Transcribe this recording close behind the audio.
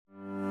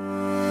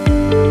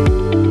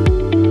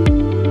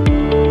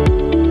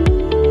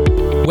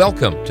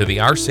Welcome to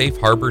the Our Safe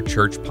Harbor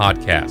Church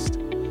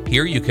podcast.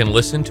 Here you can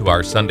listen to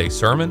our Sunday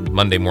sermon,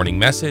 Monday morning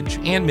message,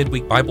 and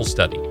midweek Bible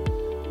study.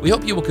 We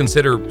hope you will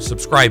consider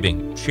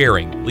subscribing,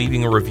 sharing,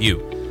 leaving a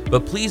review,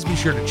 but please be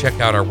sure to check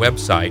out our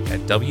website at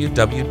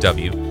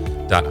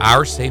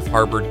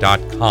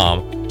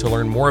www.oursafeharbor.com to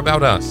learn more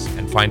about us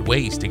and find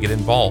ways to get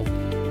involved.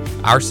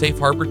 Our Safe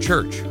Harbor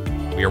Church,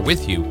 we are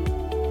with you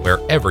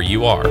wherever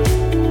you are.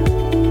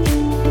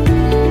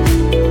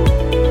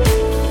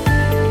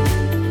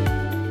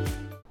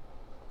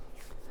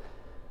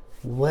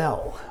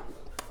 Well,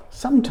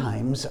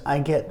 sometimes I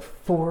get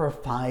 4 or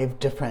 5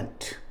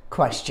 different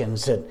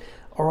questions that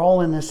are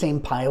all in the same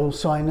pile,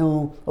 so I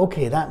know,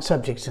 okay, that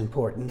subject's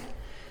important.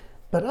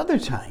 But other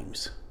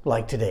times,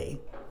 like today,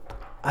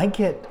 I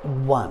get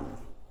one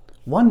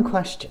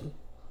question,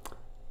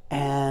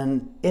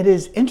 and it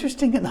is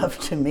interesting enough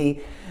to me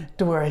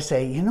to where I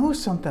say, you know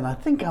something, I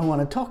think I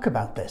want to talk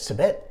about this a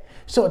bit.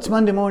 So it's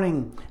Monday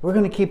morning. We're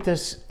going to keep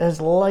this as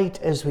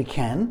light as we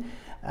can.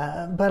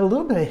 But a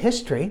little bit of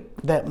history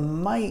that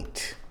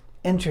might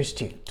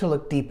interest you to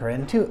look deeper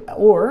into,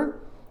 or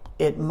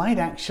it might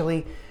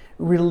actually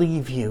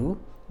relieve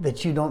you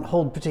that you don't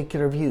hold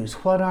particular views.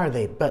 What are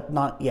they? But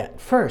not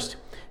yet. First,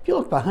 if you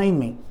look behind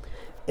me,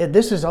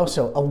 this is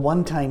also a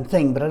one-time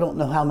thing, but I don't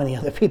know how many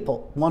other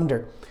people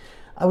wonder.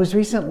 I was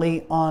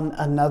recently on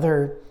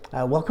another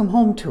Welcome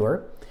Home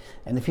tour,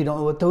 and if you don't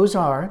know what those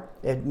are,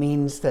 it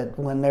means that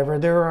whenever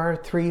there are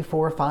 3,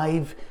 4,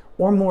 5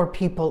 or more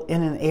people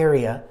in an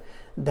area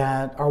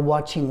that are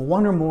watching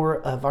one or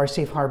more of our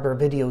Safe Harbor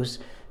videos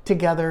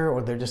together,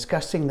 or they're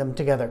discussing them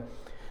together,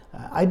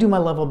 I do my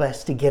level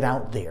best to get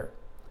out there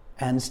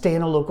and stay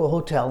in a local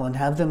hotel and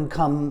have them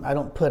come. I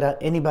don't put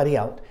anybody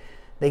out.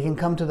 They can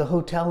come to the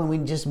hotel and we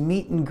just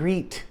meet and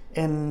greet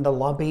in the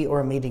lobby or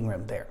a meeting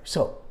room there.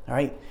 So, all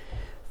right,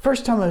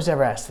 first time I was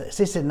ever asked this,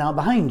 they said, now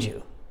behind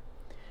you,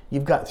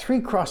 you've got 3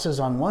 crosses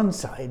on one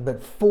side,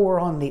 but 4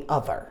 on the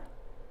other.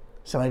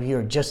 Some of you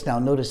are just now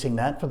noticing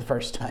that for the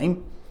first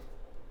time,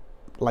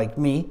 like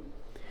me.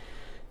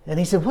 And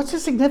he said, what's the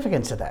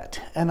significance of that?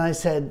 And I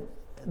said,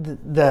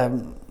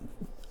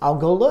 I'll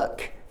go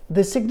look.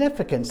 The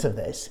significance of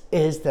this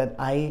is that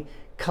I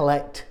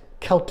collect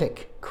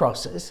Celtic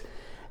crosses,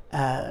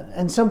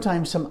 and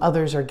sometimes some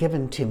others are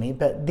given to me,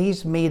 but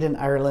these made in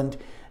Ireland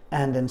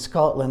and in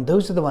Scotland,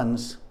 those are the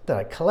ones that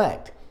I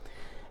collect.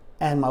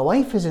 And my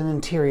wife is an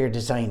interior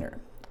designer.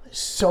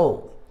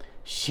 So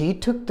she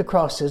took the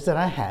crosses that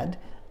I had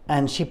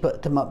and she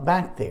put them up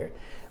back there.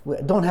 We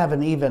don't have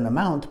an even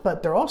amount,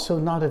 but they're also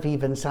not of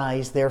even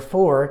size.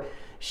 Therefore,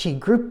 she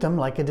grouped them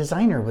like a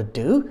designer would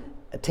do,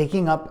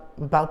 taking up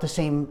about the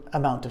same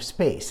amount of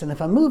space. And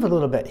if I move a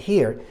little bit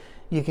here,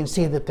 you can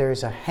see that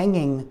there's a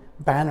hanging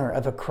banner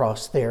of a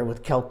cross there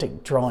with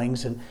Celtic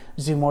drawings and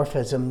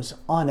zoomorphisms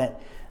on it.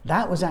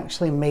 That was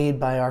actually made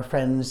by our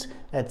friends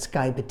at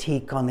Skye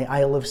Boutique on the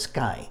Isle of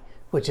Skye,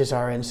 which is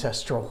our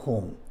ancestral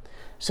home.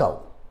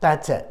 So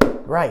that's it.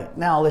 Right,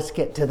 now let's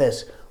get to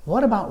this.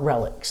 What about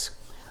relics?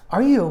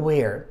 Are you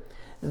aware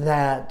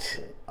that,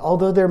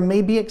 although there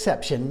may be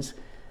exceptions,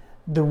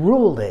 the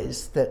rule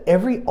is that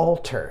every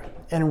altar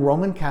in a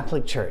Roman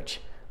Catholic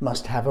Church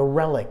must have a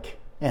relic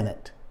in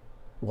it?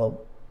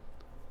 Well,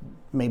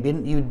 maybe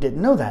you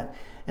didn't know that.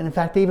 And in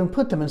fact, they even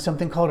put them in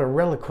something called a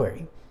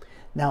reliquary.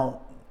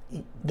 Now,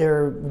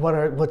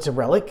 what's a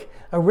relic?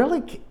 A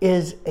relic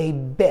is a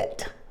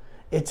bit.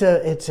 It's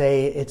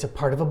a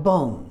part of a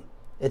bone.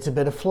 It's a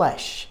bit of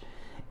flesh.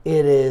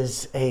 It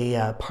is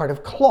a part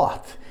of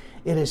cloth.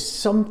 It is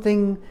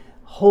something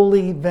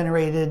holy,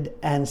 venerated,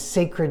 and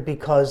sacred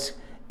because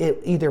it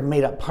either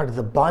made up part of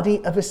the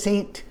body of a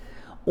saint,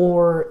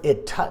 or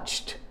it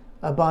touched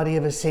a body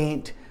of a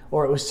saint,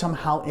 or it was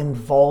somehow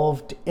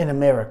involved in a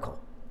miracle.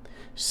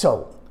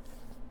 So,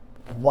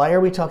 why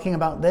are we talking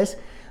about this?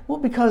 Well,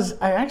 because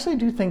I actually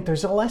do think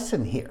there's a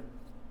lesson here.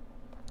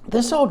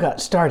 This all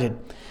got started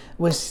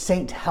with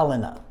Saint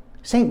Helena.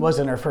 Saint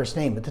wasn't her first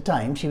name at the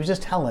time. She was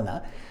just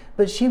Helena,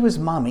 but she was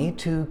mommy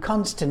to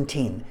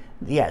Constantine.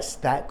 Yes,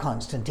 that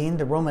Constantine,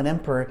 the Roman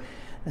emperor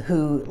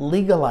who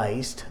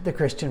legalized the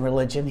Christian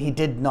religion. He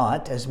did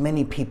not, as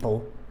many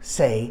people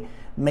say,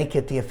 make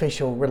it the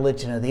official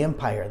religion of the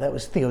empire. That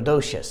was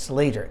Theodosius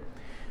later.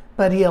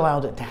 But he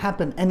allowed it to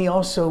happen, and he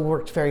also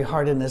worked very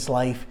hard in his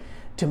life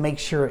to make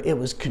sure it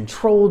was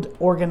controlled,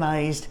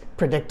 organized,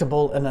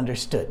 predictable, and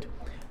understood,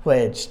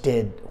 which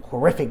did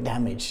horrific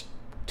damage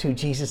to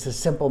Jesus'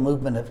 simple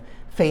movement of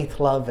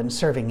faith, love, and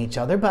serving each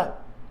other.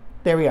 But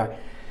there we are.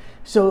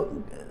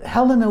 So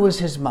Helena was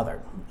his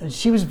mother.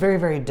 She was very,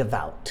 very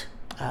devout.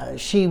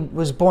 She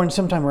was born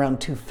sometime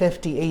around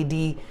 250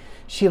 AD.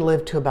 She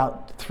lived to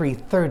about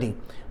 330.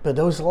 But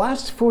those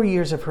last 4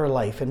 years of her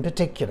life in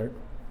particular,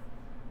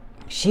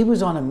 she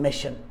was on a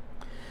mission.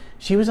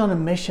 She was on a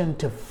mission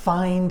to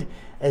find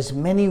as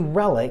many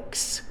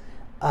relics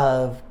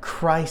of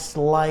Christ's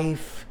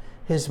life,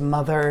 his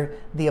mother,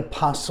 the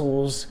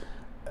apostles,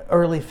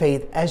 early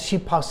faith as she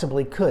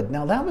possibly could.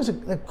 Now that was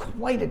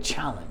quite a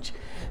challenge,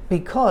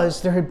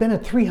 because there had been a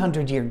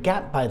 300-year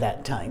gap by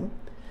that time,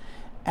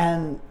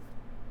 and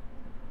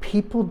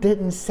people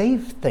didn't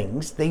save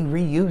things, they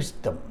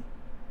reused them.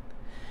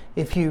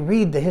 If you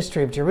read the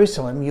history of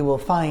Jerusalem, you will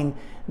find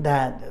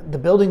that the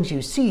buildings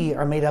you see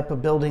are made up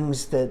of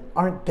buildings that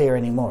aren't there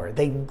anymore.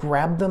 They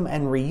grab them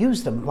and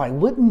reuse them. Why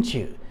wouldn't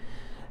you?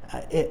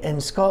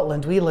 In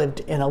Scotland, we lived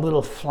in a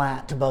little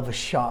flat above a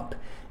shop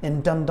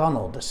in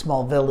Dundonald, a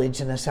small village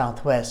in the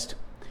southwest.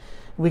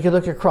 We could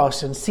look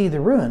across and see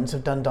the ruins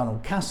of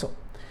Dundonald Castle.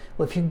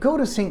 Well, if you go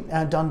to St.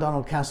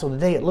 Dundonald Castle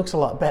today, it looks a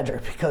lot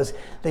better because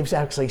they've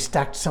actually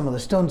stacked some of the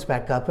stones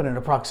back up in an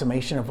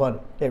approximation of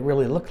what it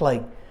really looked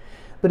like.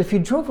 But if you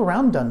drove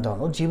around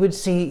Dundonald, you would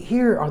see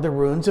here are the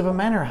ruins of a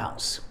manor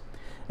house.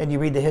 And you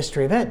read the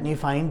history of it, and you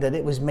find that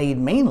it was made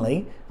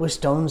mainly with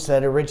stones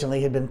that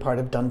originally had been part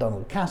of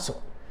Dundonald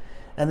Castle.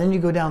 And then you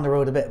go down the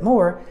road a bit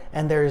more,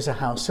 and there's a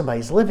house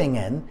somebody's living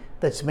in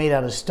that's made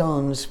out of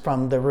stones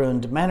from the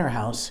ruined manor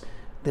house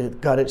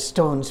that got its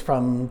stones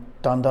from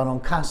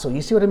Dundonald Castle.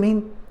 You see what I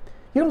mean?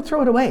 You don't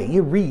throw it away,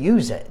 you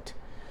reuse it.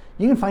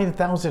 You can find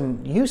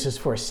 1,000 uses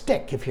for a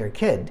stick if you're a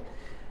kid.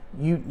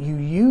 You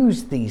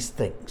use these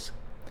things.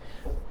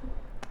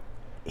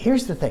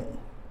 Here's the thing.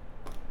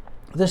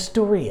 The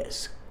story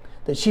is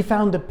that she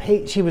found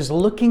she was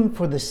looking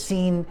for the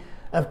scene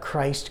of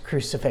Christ's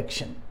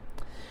crucifixion.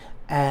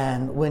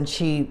 And when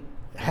she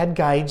had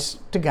guides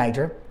to guide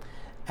her,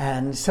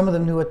 and some of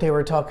them knew what they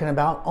were talking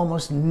about,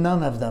 almost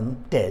none of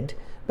them did,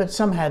 but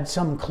some had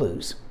some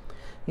clues.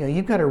 You know,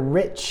 you've got a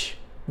rich,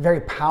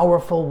 very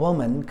powerful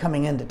woman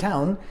coming into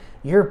town.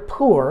 You're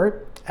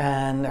poor,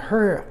 and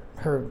her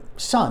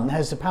son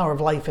has the power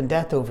of life and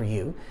death over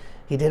you.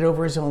 He did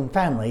over his own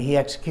family. He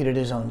executed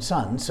his own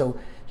son. So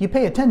you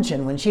pay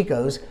attention when she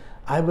goes,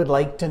 I would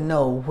like to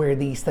know where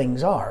these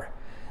things are.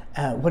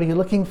 What are you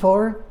looking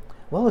for?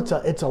 Well,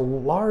 it's a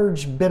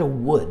large bit of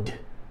wood,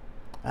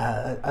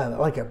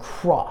 like a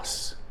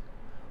cross.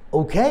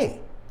 Okay,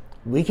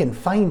 we can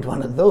find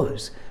one of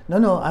those.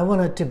 No, I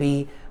want it to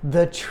be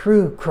the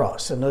true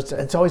cross. And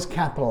it's always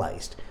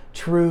capitalized,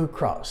 true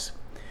cross.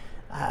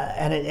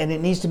 And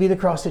it needs to be the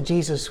cross that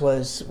Jesus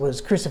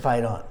was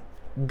crucified on.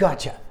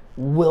 Gotcha.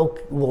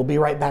 We'll be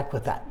right back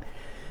with that.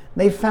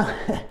 They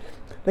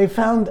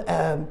found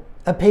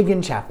a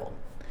pagan chapel,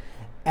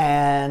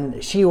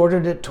 and she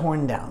ordered it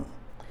torn down.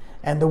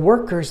 And the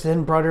workers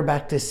then brought her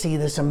back to see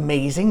this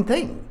amazing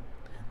thing.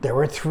 There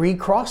were 3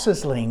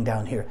 crosses laying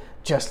down here,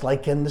 just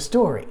like in the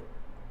story.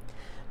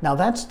 Now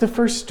that's the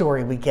first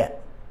story we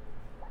get.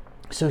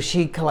 So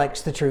she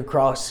collects the true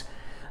cross.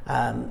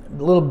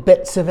 Little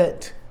bits of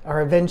it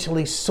are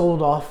eventually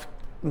sold off,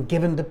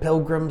 given to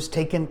pilgrims,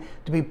 taken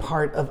to be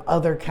part of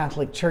other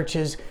Catholic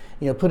churches,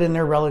 put in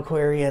their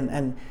reliquary.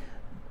 And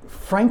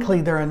frankly,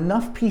 there are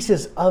enough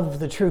pieces of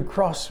the true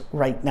cross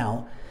right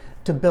now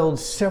to build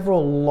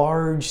several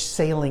large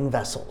sailing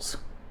vessels.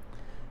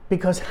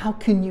 Because how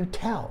can you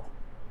tell?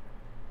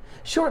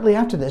 Shortly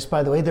after this,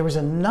 by the way, there was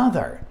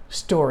another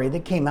story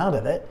that came out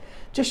of it,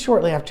 just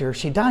shortly after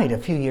she died, a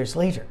few years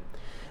later,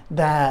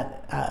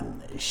 that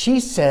she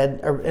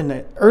said, or in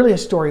the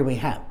earliest story we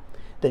have,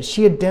 that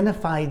she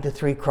identified the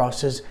 3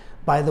 crosses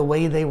by the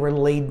way they were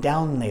laid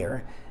down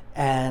there,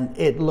 and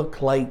it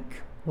looked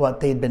like what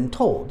they'd been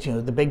told.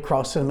 The big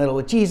cross in the middle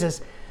with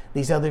Jesus,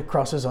 these other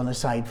crosses on the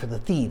side for the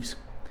thieves.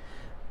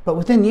 But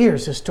within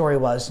years, the story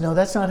was, no,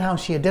 that's not how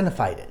she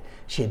identified it.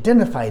 She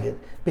identified it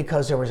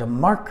because there was a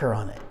marker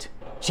on it,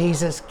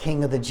 Jesus,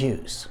 King of the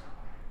Jews.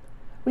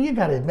 Well, you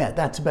got to admit,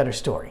 that's a better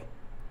story.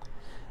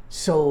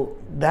 So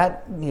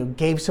that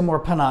gave some more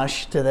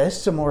panache to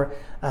this, some more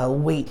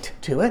weight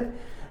to it.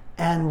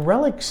 And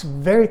Relics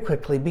very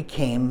quickly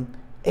became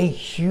a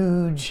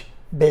huge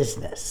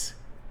business.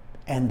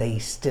 And they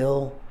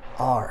still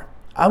are.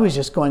 I was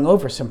just going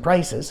over some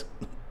prices.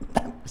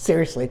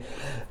 Seriously,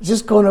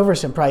 just going over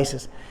some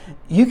prices.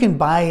 You can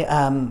buy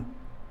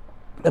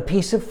a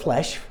piece of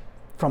flesh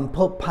from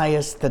Pope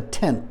Pius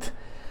X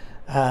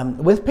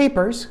with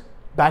papers,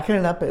 backing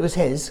it up. It was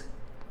his,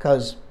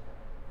 because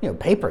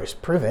papers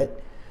prove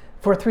it,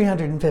 for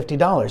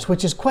 $350,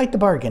 which is quite the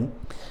bargain.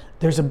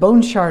 There's a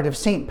bone shard of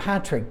St.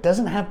 Patrick,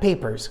 doesn't have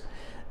papers.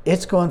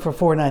 It's going for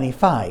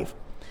 $495.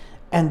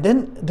 And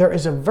then there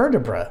is a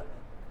vertebra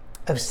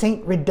of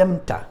Saint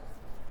Redempta,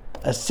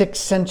 a 6th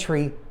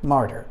century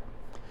martyr.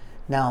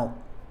 Now,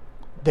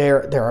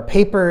 there are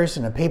papers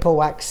and a paper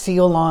wax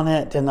seal on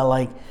it and the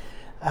like.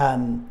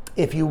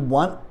 If you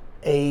want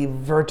a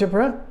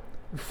vertebra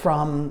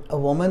from a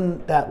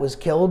woman that was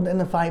killed in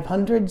the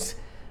 500s,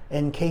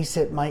 in case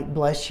it might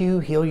bless you,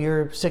 heal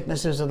your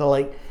sicknesses or the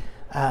like,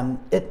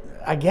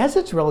 I guess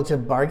it's a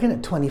relative bargain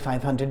at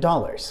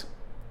 $2,500.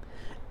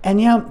 And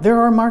yeah, there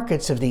are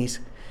markets of these.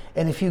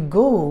 And if you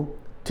go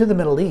to the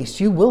Middle East,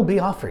 you will be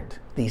offered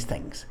these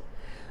things.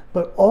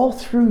 But all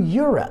through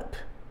Europe,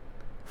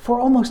 for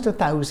almost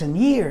 1,000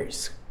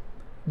 years,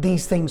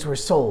 these things were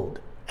sold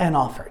and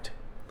offered.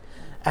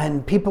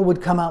 And people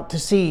would come out to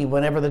see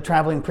whenever the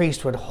traveling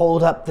priest would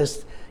hold up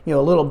this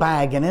little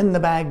bag, and in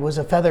the bag was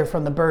a feather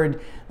from the bird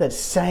that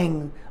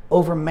sang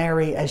over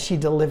Mary as she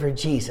delivered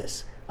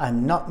Jesus.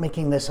 I'm not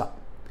making this up.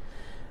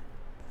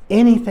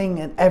 Anything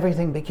and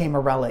everything became a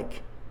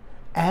relic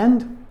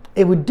and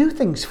it would do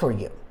things for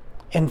you.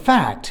 In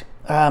fact,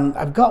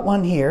 I've got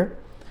one here.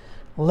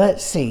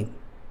 Let's see.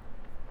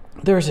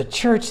 There's a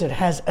church that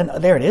has,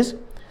 there it is.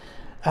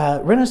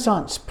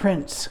 Renaissance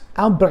Prince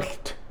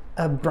Albrecht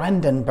of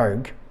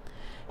Brandenburg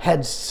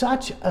had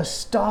such a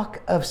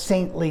stock of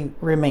saintly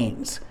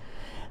remains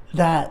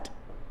that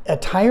a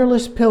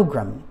tireless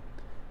pilgrim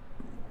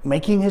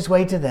making his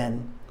way to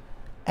them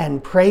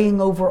and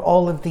praying over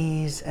all of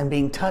these and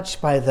being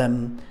touched by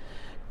them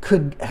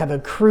could have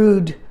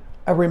accrued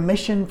a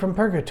remission from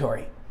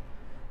purgatory.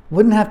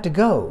 Wouldn't have to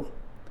go,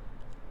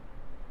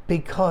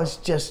 because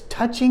just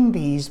touching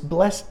these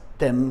blessed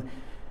them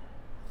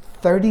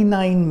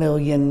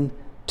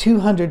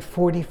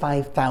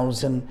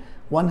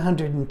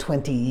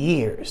 39,245,120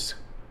 years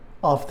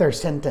off their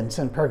sentence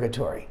in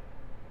purgatory,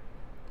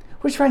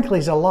 which frankly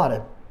is a lot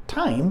of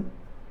time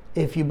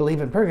if you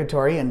believe in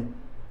purgatory and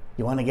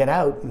you want to get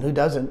out, and who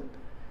doesn't?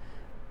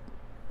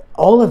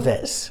 All of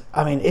this,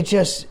 I mean,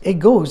 it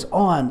goes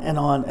on and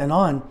on and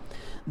on.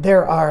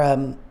 There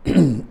are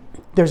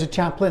there's a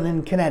chaplain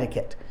in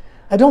Connecticut.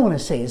 I don't want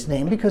to say his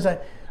name because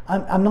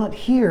I'm not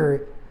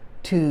here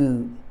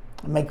to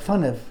make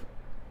fun of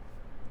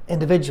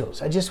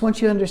individuals. I just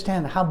want you to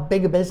understand how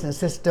big a business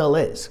this still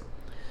is.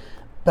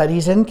 But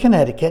he's in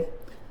Connecticut.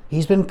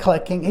 He's been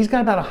collecting, he's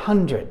got about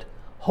 100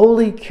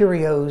 holy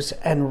curios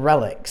and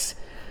relics.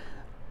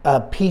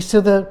 A piece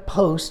of the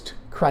post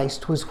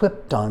Christ was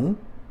whipped on,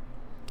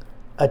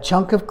 a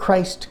chunk of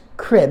Christ's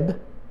crib.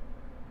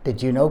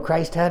 Did you know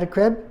Christ had a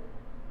crib?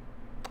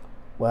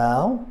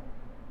 Well,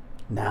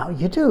 now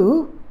you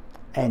do,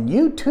 and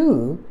you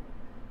too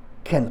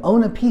can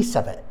own a piece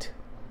of it.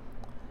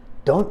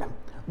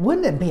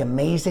 Wouldn't it be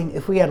amazing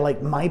if we had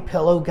like My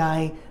Pillow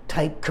guy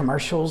type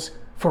commercials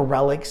for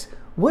relics?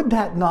 Would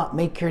that not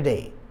make your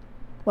day?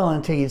 Well,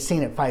 until you'd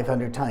seen it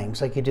 500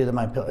 times like you do the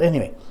My Pillow.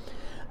 Anyway,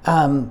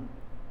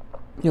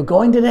 you're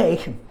going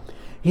today.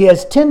 He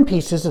has 10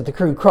 pieces of the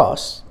true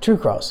cross.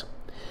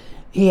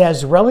 He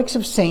has relics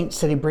of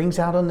saints that he brings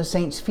out on the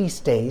saints'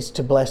 feast days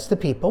to bless the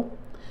people.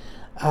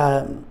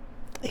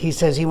 He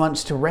says he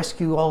wants to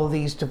rescue all of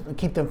these to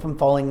keep them from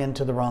falling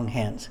into the wrong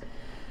hands.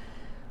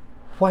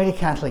 Why do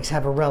Catholics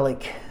have a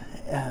relic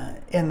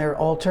in their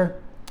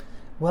altar?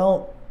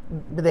 Well,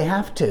 they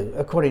have to,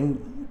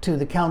 according to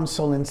the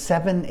council in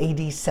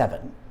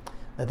 787.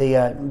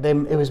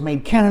 It was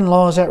made canon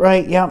law, is that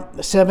right? Yeah,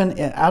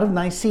 out of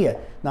Nicaea,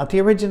 not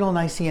the original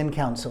Nicene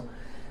Council,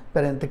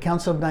 but at the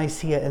Council of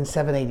Nicaea in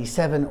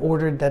 787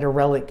 ordered that a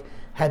relic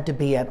had to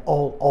be at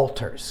all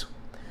altars.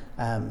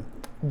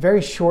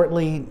 Very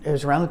shortly, it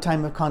was around the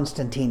time of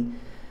Constantine,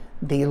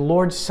 the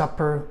Lord's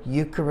Supper,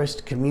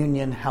 Eucharist,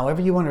 Communion,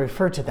 however you want to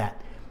refer to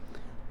that,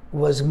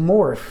 was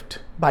morphed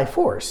by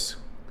force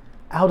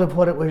out of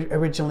what it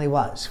originally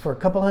was. For a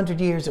couple hundred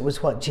years, it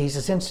was what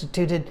Jesus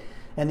instituted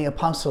and the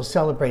apostles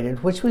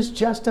celebrated, which was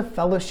just a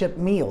fellowship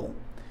meal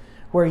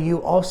where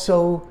you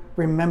also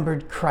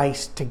remembered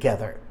Christ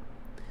together.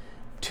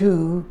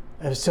 So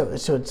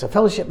it's a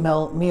fellowship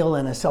meal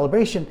and a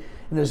celebration,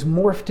 and it was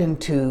morphed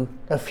into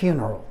a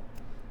funeral.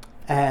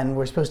 And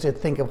we're supposed to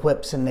think of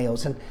whips and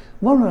nails. And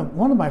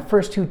one of my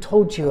first who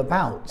told you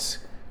abouts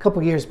a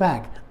couple years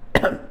back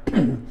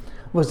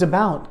was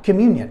about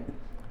communion.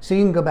 So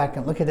you can go back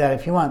and look at that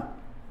if you want.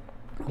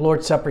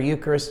 Lord's Supper,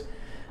 Eucharist,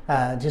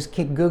 just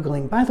keep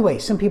Googling. By the way,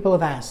 some people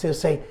have asked, they'll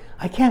say,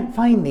 I can't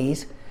find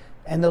these,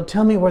 and they'll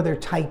tell me where they're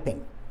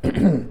typing.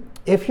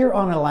 If you're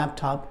on a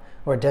laptop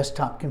or a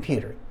desktop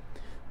computer,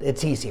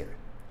 it's easier,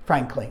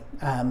 frankly.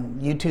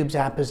 YouTube's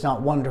app is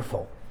not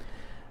wonderful.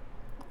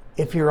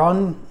 If you're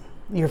on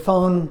your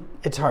phone,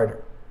 it's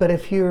harder. But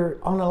if you're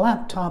on a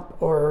laptop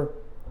or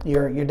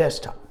your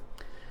desktop,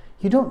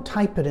 you don't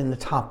type it in the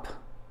top.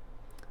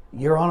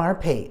 You're on our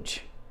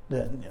page.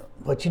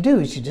 What you do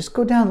is you just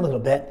go down a little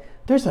bit.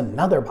 There's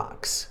another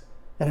box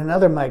and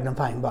another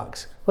magnifying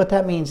box. What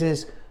that means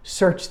is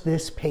search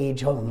this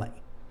page only.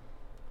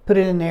 Put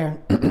it in there,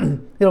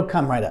 it'll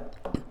come right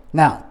up.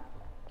 Now,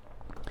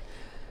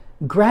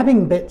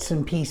 grabbing bits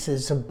and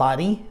pieces of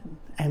body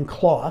and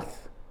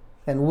cloth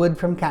and wood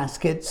from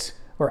caskets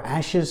or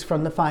ashes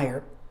from the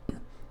fire,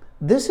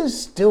 this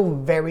is still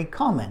very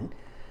common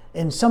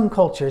in some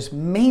cultures,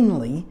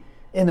 mainly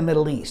in the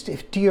Middle East.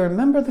 Do you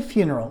remember the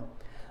funeral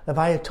of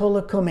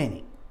Ayatollah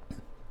Khomeini,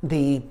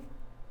 the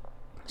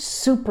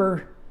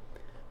super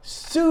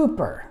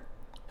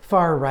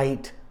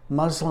far-right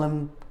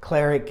Muslim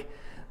cleric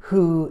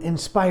who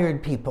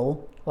inspired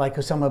people like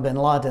Osama bin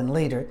Laden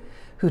later,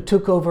 who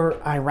took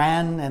over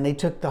Iran and they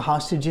took the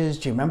hostages?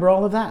 Do you remember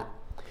all of that?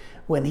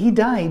 When he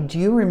died, do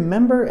you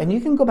remember, and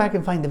you can go back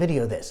and find the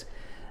video of this,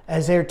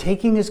 as they're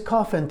taking his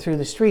coffin through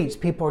the streets,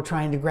 people are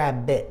trying to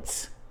grab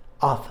bits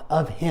off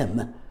of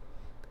him,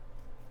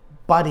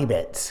 body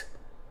bits,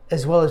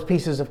 as well as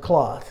pieces of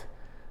cloth,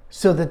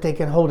 so that they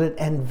can hold it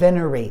and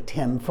venerate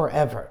him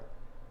forever.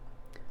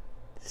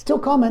 Still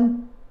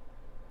common.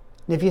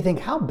 If you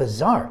think, how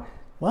bizarre,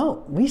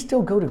 well, we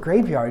still go to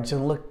graveyards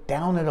and look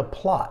down at a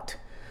plot,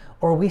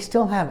 or we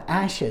still have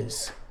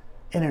ashes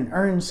in an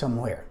urn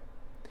somewhere.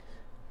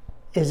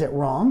 Is it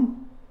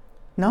wrong?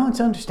 No,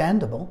 it's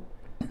understandable.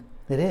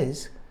 It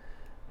is.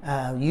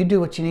 You do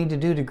what you need to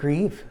do to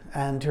grieve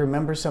and to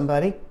remember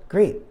somebody.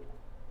 Great.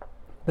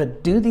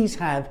 But do these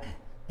have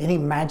any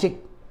magic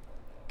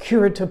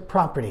curative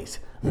properties?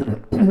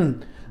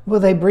 Will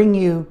they bring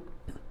you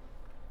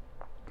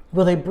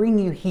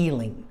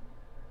healing?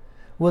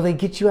 Will they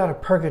get you out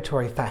of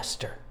purgatory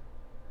faster?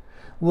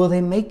 Will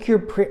they make your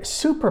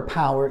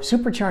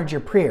supercharge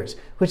your prayers,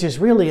 which is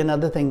really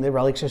another thing the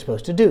relics are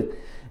supposed to do,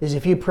 is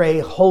if you pray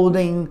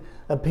holding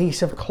a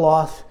piece of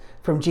cloth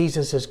from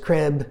Jesus's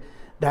crib,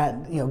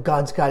 that,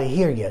 God's got to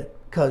hear you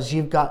because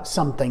you've got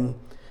something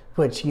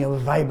which,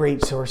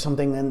 vibrates or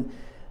something.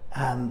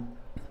 And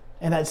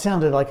that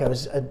sounded like I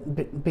was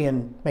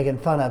making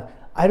fun of.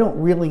 I don't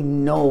really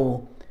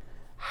know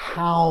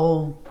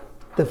how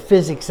the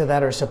physics of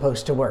that are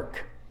supposed to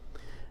work.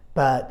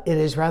 But it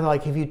is rather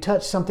like if you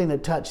touch something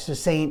that touched a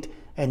saint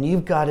and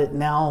you've got it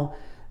now,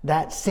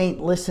 that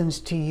saint listens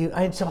to you.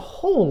 It's a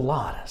whole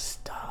lot of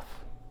stuff.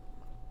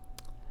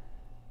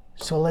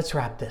 So let's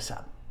wrap this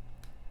up.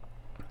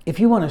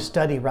 If you want to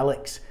study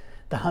relics,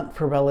 the hunt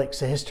for relics,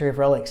 the history of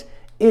relics,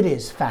 it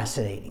is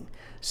fascinating.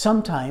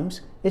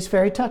 Sometimes it's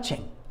very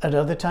touching. At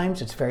other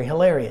times it's very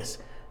hilarious.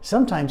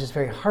 Sometimes it's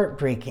very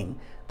heartbreaking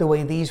the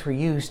way these were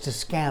used to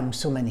scam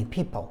so many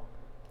people.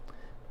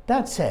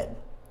 That said,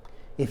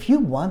 if you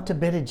want a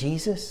bit of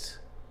Jesus,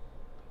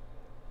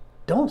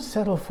 don't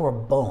settle for a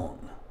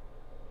bone.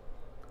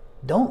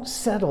 Don't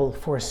settle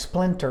for a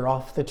splinter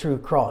off the true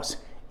cross,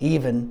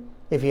 even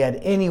if you had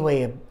any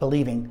way of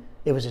believing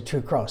it was a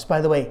true cross. By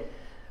the way,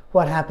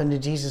 what happened to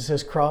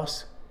Jesus'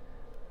 cross?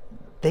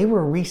 They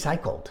were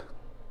recycled.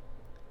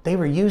 They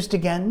were used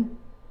again,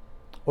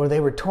 or they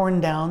were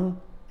torn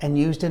down and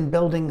used in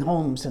building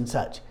homes and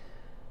such.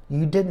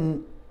 You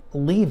didn't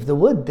leave the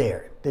wood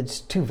there.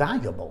 It's too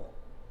valuable.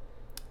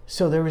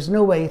 So there was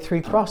no way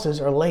 3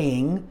 crosses are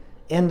laying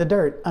in the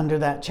dirt under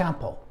that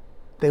chapel.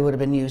 They would have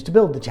been used to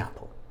build the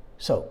chapel.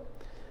 So,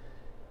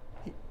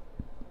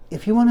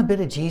 if you want a bit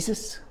of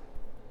Jesus,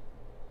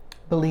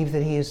 believe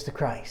that he is the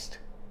Christ.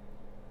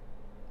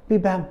 Be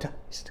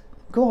baptized.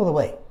 Go all the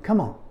way. Come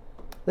on.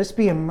 Let's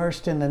be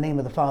immersed in the name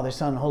of the Father,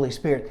 Son, and Holy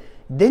Spirit.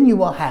 Then you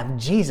will have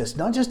Jesus,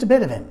 not just a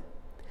bit of him.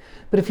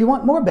 But if you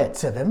want more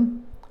bits of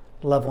him,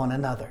 love one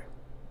another.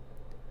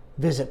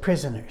 Visit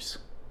prisoners.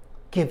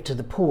 Give to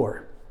the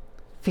poor.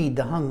 Feed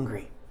the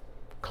hungry,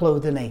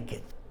 clothe the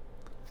naked,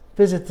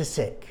 visit the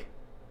sick,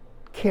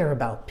 care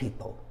about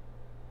people.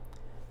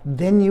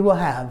 Then you will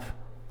have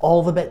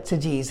all the bits of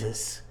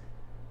Jesus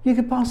you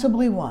could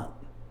possibly want.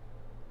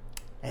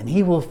 And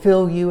he will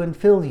fill you and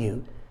fill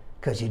you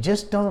because you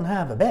just don't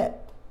have a bit.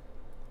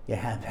 You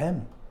have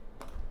him.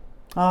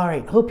 All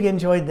right, hope you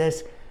enjoyed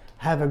this.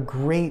 Have a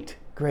great,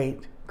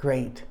 great,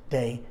 great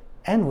day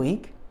and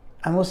week.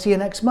 And we'll see you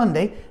next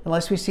Monday,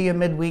 unless we see you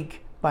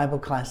midweek Bible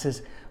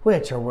classes,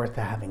 which are worth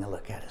having a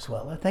look at as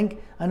well.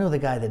 I know the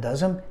guy that does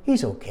them.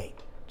 He's okay.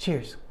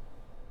 Cheers.